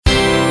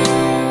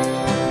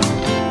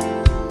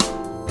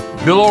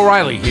Bill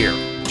O'Reilly here.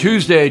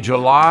 Tuesday,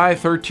 July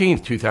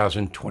 13th,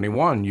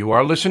 2021. You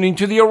are listening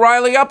to the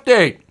O'Reilly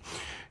Update.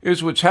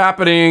 Here's what's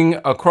happening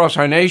across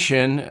our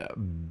nation.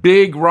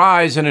 Big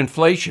rise in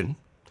inflation.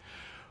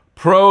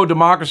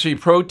 Pro-democracy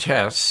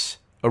protests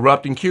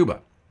erupt in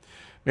Cuba.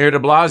 Mayor de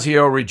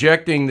Blasio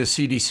rejecting the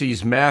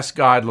CDC's mask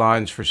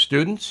guidelines for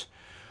students.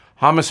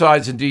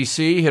 Homicides in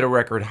D.C. hit a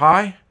record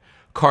high.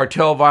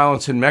 Cartel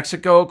violence in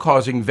Mexico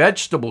causing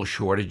vegetable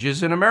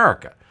shortages in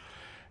America.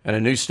 And a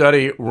new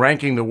study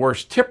ranking the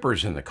worst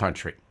tippers in the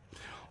country.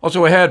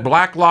 Also ahead,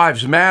 Black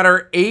Lives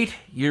Matter, 8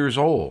 years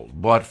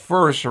old. But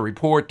first, a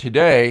report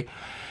today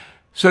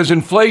says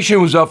inflation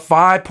was up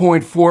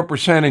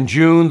 5.4% in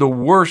June, the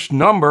worst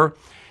number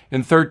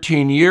in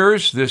 13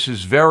 years. This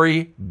is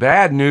very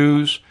bad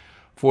news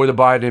for the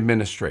Biden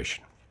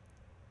administration.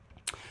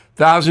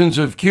 Thousands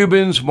of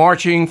Cubans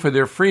marching for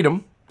their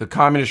freedom. The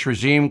communist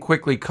regime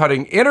quickly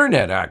cutting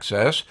internet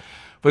access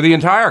for the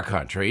entire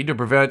country to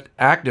prevent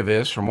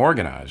activists from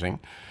organizing.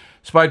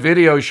 Despite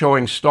videos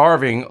showing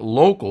starving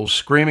locals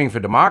screaming for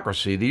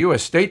democracy, the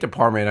U.S. State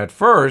Department at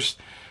first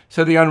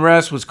said the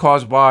unrest was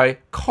caused by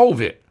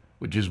COVID,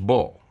 which is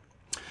bull.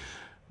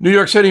 New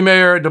York City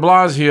Mayor de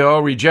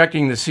Blasio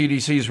rejecting the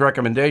CDC's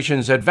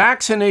recommendations that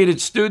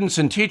vaccinated students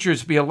and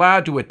teachers be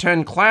allowed to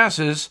attend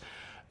classes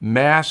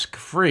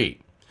mask-free.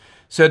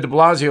 Said de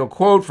Blasio,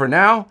 quote, "For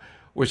now,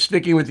 we're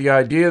sticking with the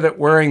idea that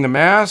wearing the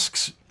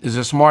masks is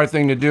a smart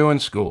thing to do in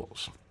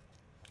schools."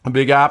 The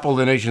Big Apple,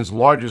 the nation's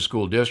largest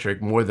school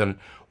district, more than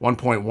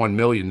 1.1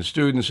 million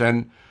students,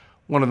 and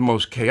one of the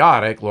most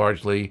chaotic,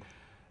 largely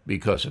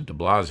because of de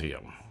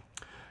Blasio.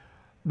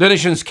 The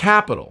nation's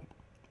capital,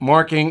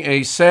 marking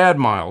a sad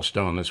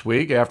milestone this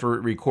week after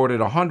it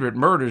recorded 100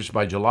 murders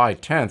by July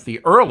 10th,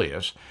 the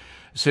earliest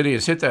the city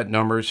has hit that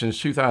number since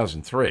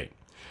 2003.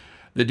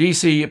 The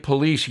D.C.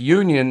 Police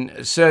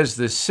Union says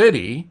the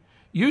city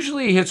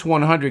usually hits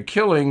 100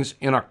 killings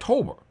in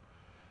October.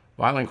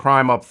 Violent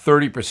crime up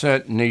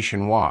 30%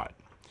 nationwide.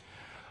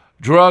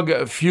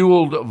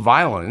 Drug-fueled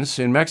violence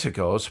in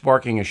Mexico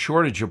sparking a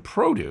shortage of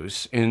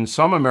produce in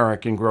some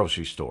American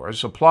grocery stores.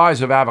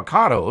 Supplies of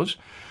avocados,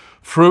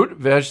 fruit,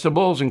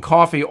 vegetables, and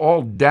coffee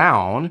all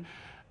down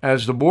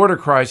as the border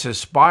crisis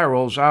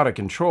spirals out of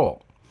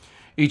control.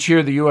 Each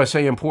year, the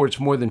USA imports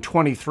more than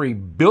 $23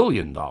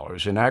 billion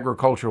in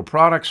agricultural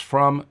products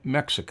from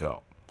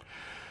Mexico.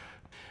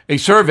 A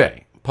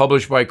survey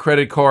published by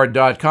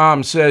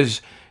creditcard.com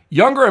says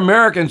younger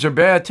Americans are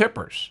bad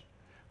tippers.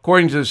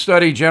 According to the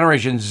study,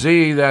 Generation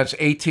Z, that's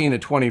 18 to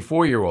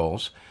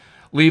 24-year-olds,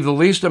 leave the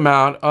least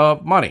amount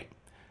of money.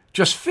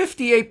 Just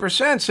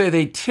 58% say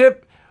they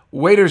tip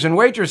waiters and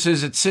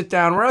waitresses at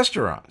sit-down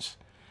restaurants.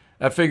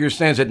 That figure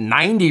stands at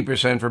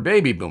 90% for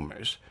baby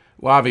boomers,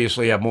 who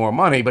obviously have more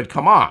money, but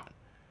come on.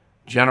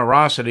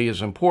 Generosity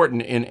is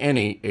important in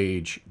any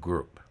age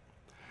group.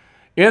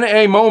 In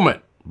a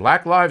moment,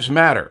 Black Lives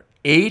Matter,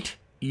 8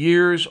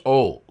 years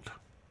old.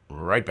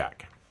 Right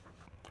back.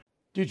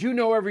 Did you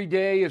know every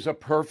day is a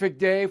perfect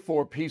day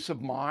for peace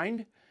of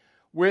mind?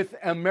 With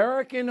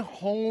American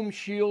Home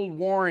Shield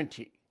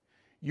Warranty,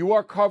 you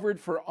are covered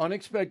for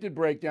unexpected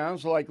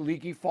breakdowns like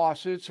leaky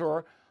faucets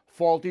or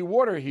faulty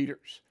water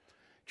heaters.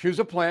 Choose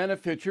a plan that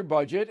fits your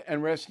budget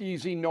and rest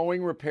easy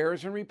knowing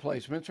repairs and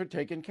replacements are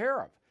taken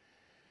care of.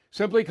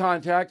 Simply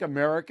contact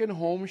American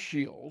Home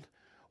Shield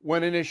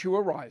when an issue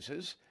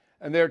arises,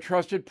 and their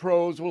trusted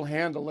pros will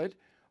handle it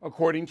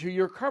according to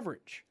your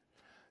coverage.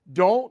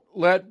 Don't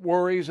let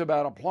worries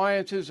about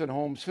appliances and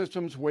home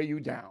systems weigh you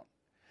down.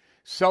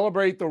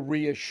 Celebrate the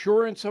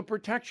reassurance of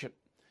protection.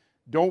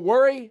 Don't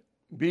worry,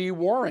 be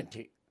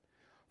warranty.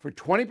 For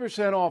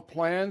 20% off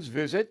plans,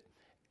 visit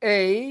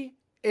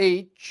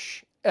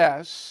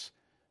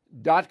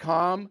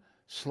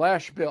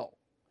ahs.com/bill.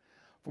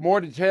 For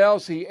more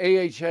details, see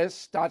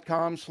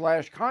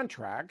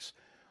ahs.com/contracts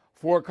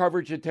for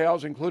coverage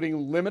details,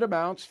 including limit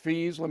amounts,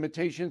 fees,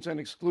 limitations,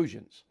 and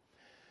exclusions.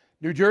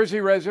 New Jersey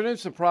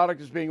residents, the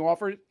product is being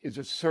offered is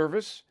a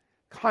service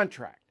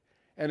contract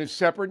and is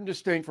separate and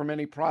distinct from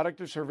any product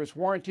or service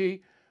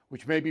warranty,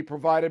 which may be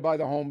provided by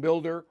the home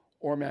builder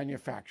or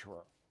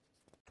manufacturer.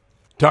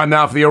 Time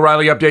now for the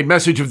O'Reilly Update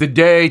message of the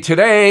day.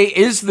 Today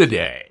is the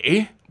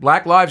day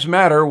Black Lives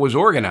Matter was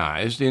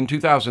organized in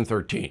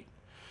 2013.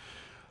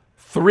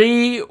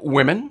 3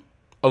 women,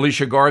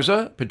 Alicia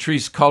Garza,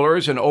 Patrisse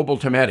Cullors, and Opal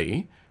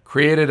Tometi,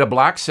 created a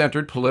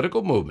black-centered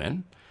political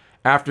movement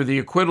after the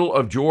acquittal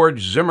of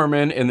George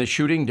Zimmerman in the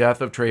shooting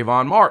death of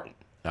Trayvon Martin.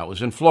 That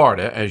was in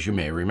Florida, as you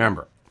may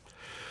remember.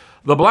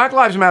 The Black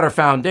Lives Matter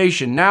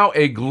Foundation, now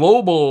a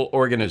global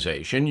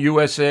organization,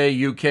 USA,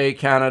 UK,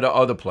 Canada,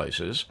 other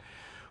places,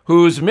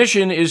 whose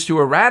mission is to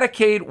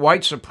eradicate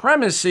white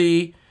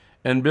supremacy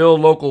and build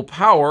local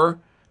power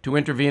to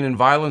intervene in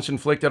violence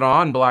inflicted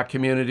on black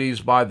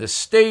communities by the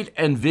state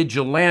and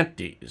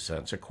vigilantes.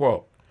 That's a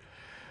quote.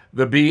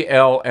 The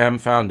BLM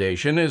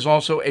Foundation is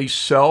also a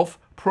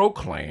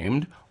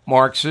self-proclaimed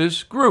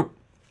Marxist group.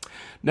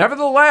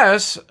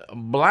 Nevertheless,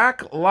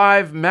 Black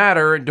Lives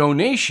Matter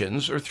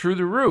donations are through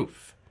the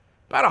roof.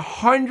 About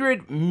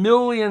 $100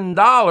 million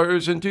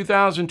in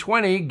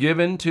 2020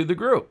 given to the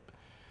group.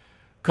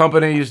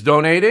 Companies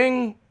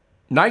donating: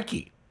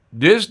 Nike,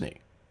 Disney,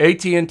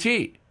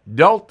 AT&T,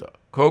 Delta,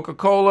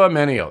 Coca-Cola,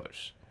 many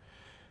others.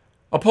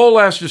 A poll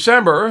last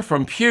December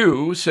from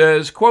Pew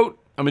says, quote,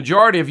 a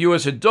majority of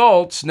U.S.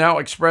 adults now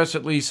express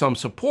at least some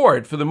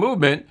support for the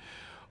movement,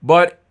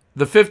 but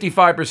the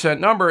 55%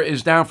 number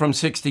is down from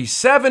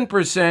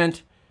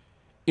 67%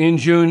 in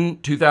June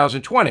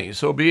 2020.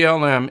 So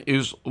BLM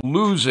is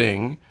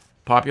losing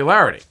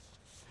popularity.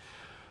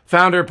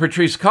 Founder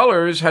Patrisse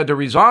Cullors had to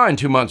resign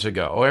 2 months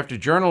ago after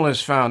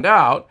journalists found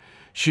out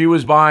she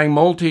was buying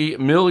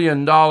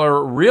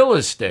multi-million-dollar real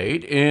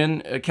estate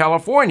in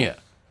California.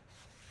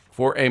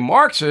 For a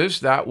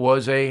Marxist, that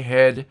was a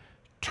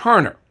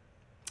head-turner.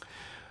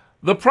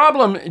 The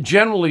problem,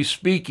 generally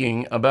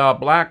speaking, about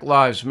Black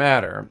Lives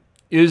Matter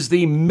is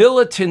the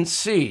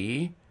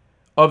militancy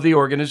of the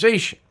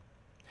organization.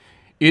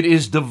 It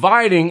is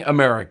dividing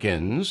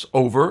Americans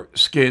over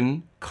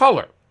skin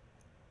color.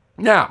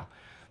 Now,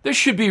 there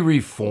should be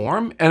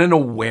reform and an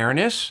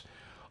awareness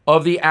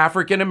of the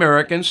African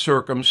American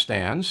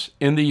circumstance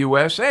in the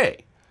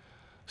USA.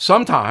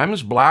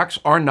 Sometimes blacks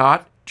are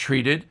not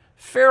treated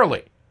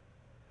fairly.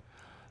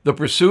 The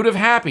pursuit of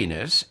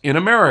happiness in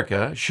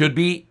America should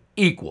be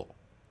equal.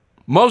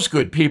 Most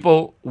good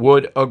people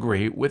would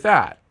agree with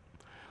that.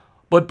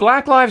 But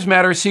Black Lives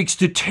Matter seeks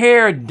to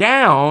tear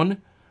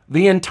down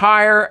the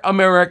entire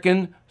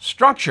American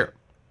structure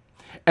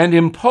and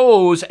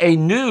impose a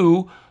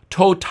new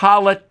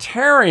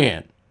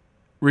totalitarian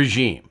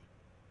regime.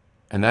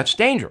 And that's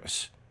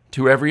dangerous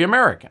to every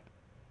American.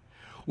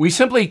 We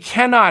simply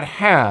cannot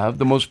have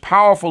the most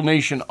powerful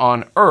nation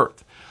on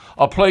earth,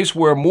 a place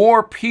where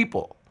more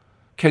people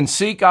can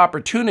seek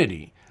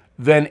opportunity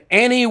than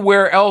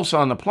anywhere else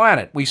on the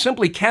planet. We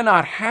simply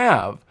cannot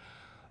have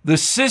the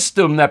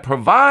system that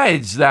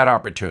provides that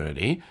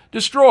opportunity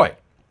destroyed.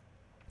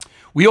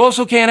 We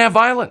also can't have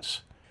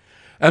violence.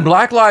 And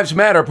Black Lives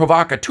Matter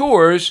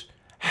provocateurs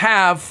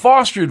have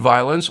fostered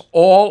violence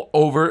all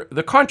over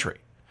the country.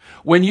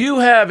 When you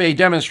have a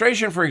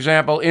demonstration, for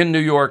example, in New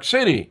York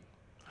City,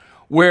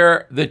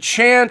 where the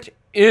chant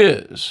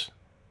is,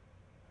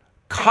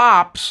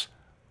 cops,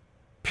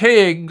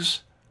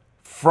 pigs,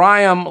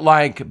 fry 'em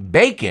like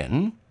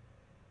bacon,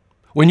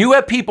 when you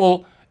have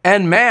people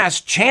en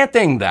masse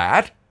chanting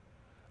that,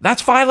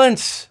 that's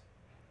violence.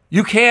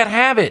 You can't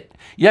have it.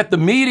 Yet the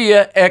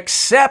media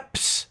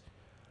accepts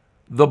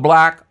the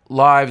Black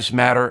Lives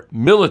Matter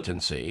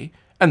militancy,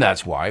 and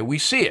that's why we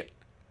see it.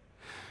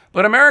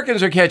 But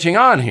Americans are catching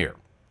on here.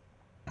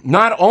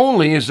 Not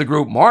only is the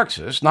group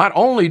Marxist, not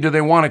only do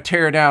they want to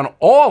tear down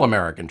all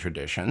American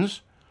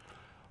traditions,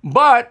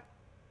 but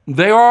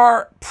they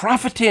are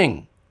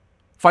profiting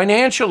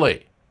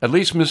financially. At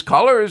least Ms.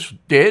 Cullors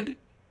did,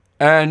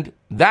 and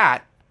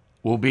that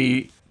will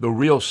be the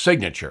real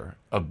signature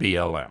of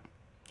BLM.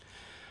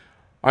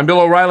 I'm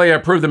Bill O'Reilly. I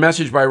approve the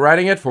message by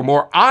writing it. For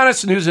more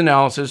honest news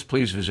analysis,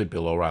 please visit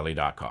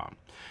BillO'Reilly.com.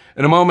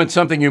 In a moment,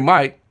 something you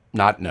might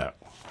not know.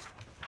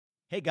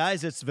 Hey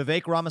guys, it's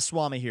Vivek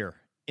Ramaswamy here,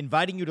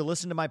 inviting you to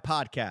listen to my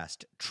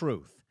podcast,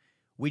 Truth.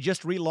 We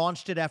just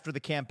relaunched it after the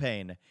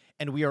campaign,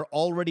 and we are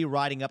already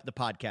riding up the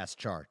podcast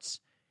charts.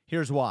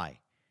 Here's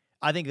why.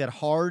 I think that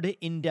hard,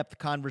 in-depth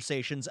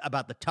conversations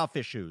about the tough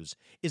issues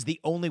is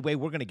the only way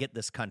we're going to get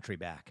this country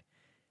back.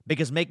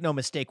 Because make no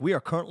mistake, we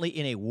are currently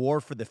in a war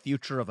for the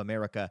future of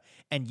America,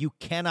 and you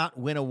cannot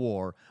win a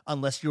war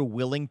unless you're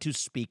willing to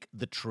speak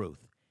the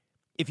truth.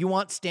 If you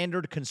want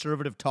standard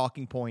conservative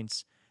talking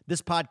points,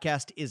 this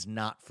podcast is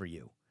not for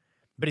you.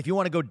 But if you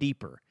want to go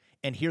deeper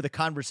and hear the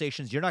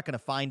conversations you're not going to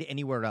find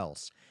anywhere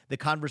else, the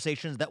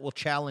conversations that will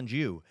challenge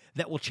you,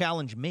 that will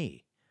challenge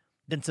me,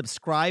 then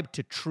subscribe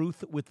to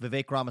Truth with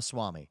Vivek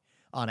Ramaswamy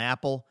on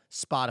Apple,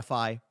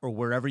 Spotify, or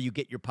wherever you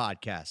get your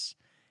podcasts.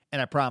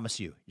 And I promise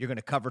you, you're going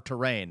to cover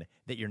terrain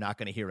that you're not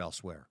going to hear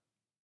elsewhere.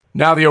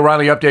 Now the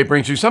O'Reilly Update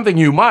brings you something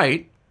you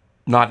might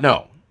not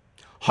know.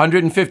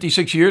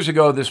 156 years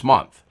ago this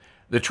month,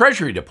 the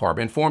Treasury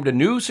Department formed a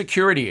new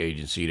security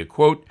agency to,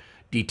 quote,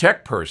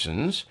 detect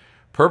persons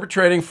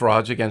perpetrating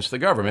frauds against the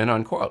government,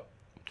 unquote.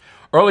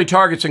 Early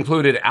targets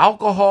included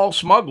alcohol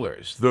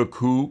smugglers, the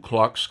Ku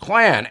Klux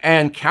Klan,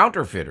 and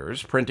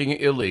counterfeiters printing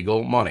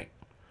illegal money.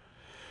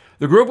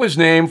 The group was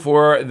named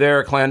for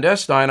their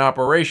clandestine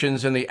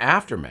operations in the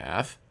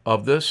aftermath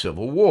of the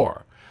Civil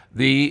War,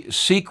 the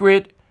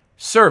Secret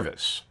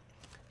Service.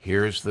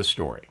 Here's the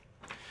story.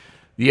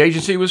 The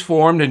agency was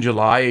formed in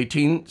July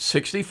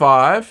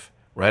 1865,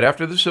 right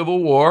after the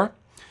Civil War,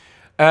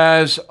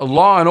 as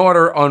law and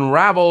order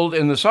unraveled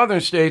in the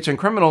southern states and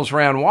criminals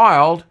ran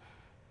wild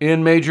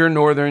in major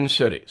northern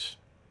cities.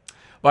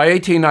 By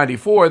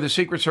 1894, the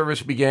Secret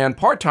Service began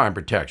part-time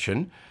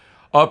protection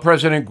of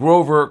President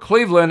Grover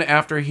Cleveland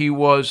after he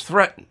was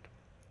threatened.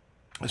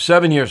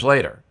 7 years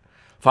later,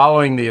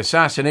 following the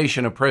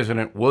assassination of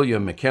President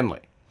William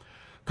McKinley,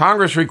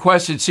 Congress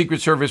requested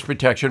Secret Service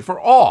protection for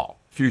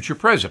all future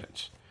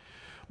presidents.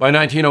 By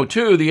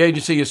 1902, the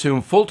agency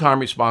assumed full-time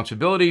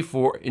responsibility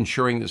for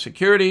ensuring the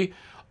security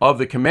of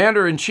the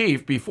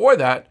commander-in-chief, before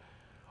that,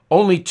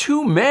 only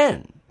two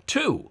men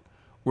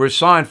were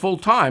assigned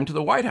full-time to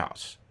the White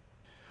House.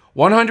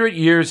 100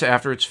 years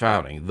after its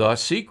founding, the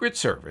Secret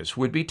Service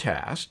would be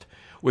tasked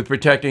with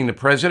protecting the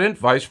president,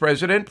 vice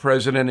president,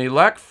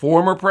 president-elect,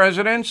 former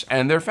presidents,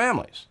 and their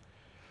families.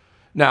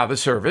 Now, the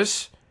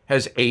service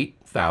has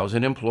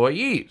 8,000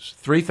 employees,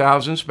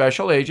 3,000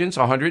 special agents,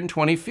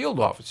 120 field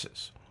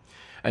offices,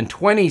 and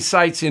 20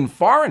 sites in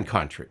foreign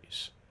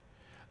countries.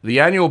 The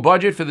annual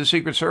budget for the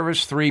Secret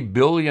Service, $3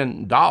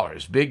 billion,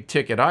 big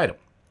ticket item.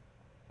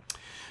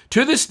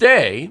 To this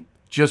day,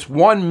 just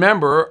one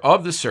member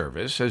of the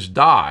service has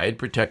died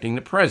protecting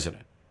the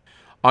president.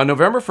 On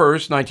November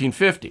 1st,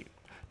 1950,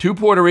 two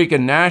Puerto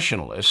Rican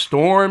nationalists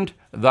stormed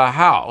the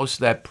house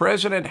that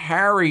President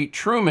Harry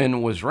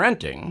Truman was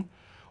renting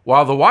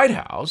while the White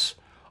House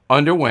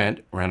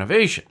underwent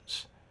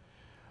renovations.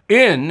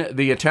 In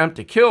the attempt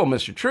to kill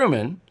Mr.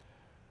 Truman,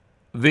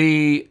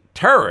 the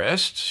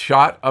terrorists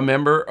shot a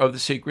member of the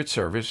Secret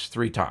Service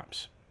 3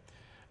 times.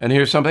 And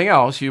here's something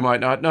else you might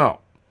not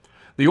know.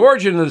 The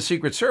origin of the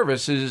Secret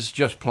Service is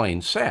just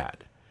plain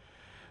sad.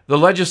 The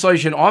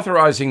legislation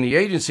authorizing the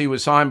agency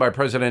was signed by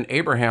President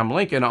Abraham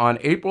Lincoln on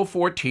April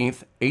 14,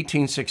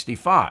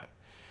 1865.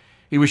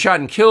 He was shot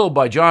and killed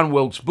by John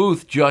Wilkes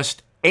Booth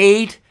just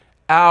 8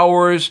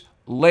 hours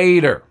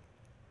later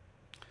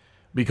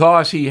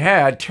because he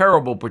had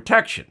terrible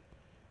protection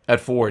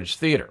at Ford's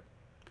Theater.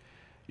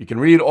 You can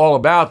read all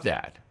about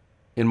that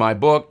in my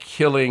book,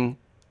 Killing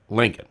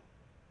Lincoln.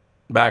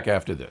 Back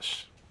after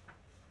this.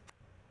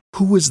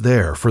 Who is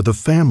there for the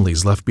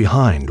families left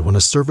behind when a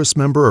service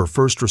member or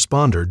first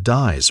responder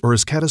dies or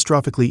is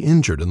catastrophically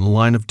injured in the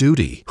line of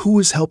duty? Who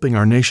is helping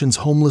our nation's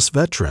homeless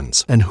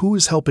veterans? And who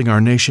is helping our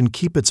nation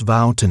keep its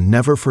vow to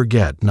never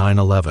forget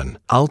 9/11?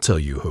 I'll tell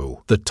you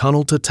who. The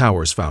Tunnel to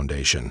Towers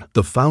Foundation.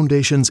 The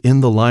foundation's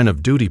In the Line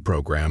of Duty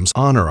programs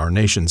honor our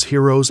nation's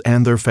heroes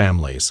and their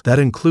families. That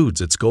includes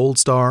its Gold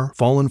Star,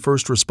 Fallen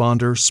First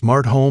Responder,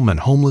 Smart Home,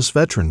 and Homeless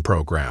Veteran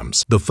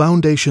programs. The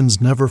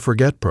foundation's Never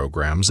Forget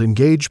programs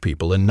engage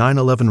people in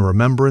 9/11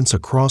 remembrance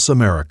across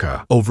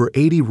America. Over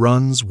 80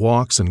 runs,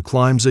 walks, and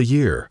climbs a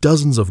year,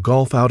 dozens of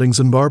golf outings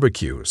and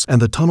barbecues,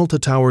 and the Tunnel to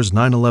Towers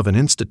 9/11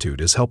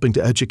 Institute is helping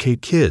to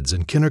educate kids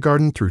in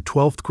kindergarten through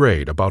 12th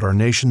grade about our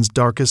nation's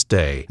darkest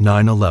day,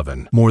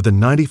 9/11. More than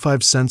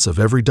 95 cents of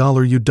every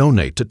dollar you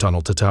donate to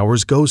Tunnel to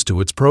Towers goes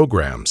to its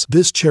programs.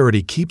 This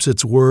charity keeps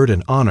its word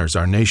and honors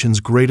our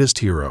nation's greatest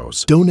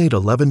heroes. Donate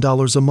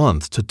 $11 a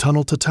month to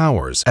Tunnel to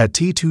Towers at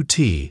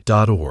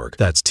T2T.org.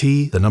 That's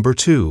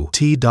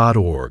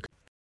T2T.org.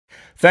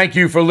 Thank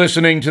you for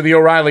listening to the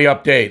O'Reilly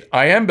Update.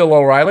 I am Bill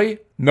O'Reilly.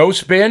 No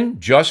spin,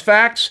 just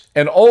facts,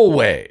 and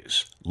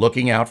always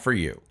looking out for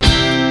you.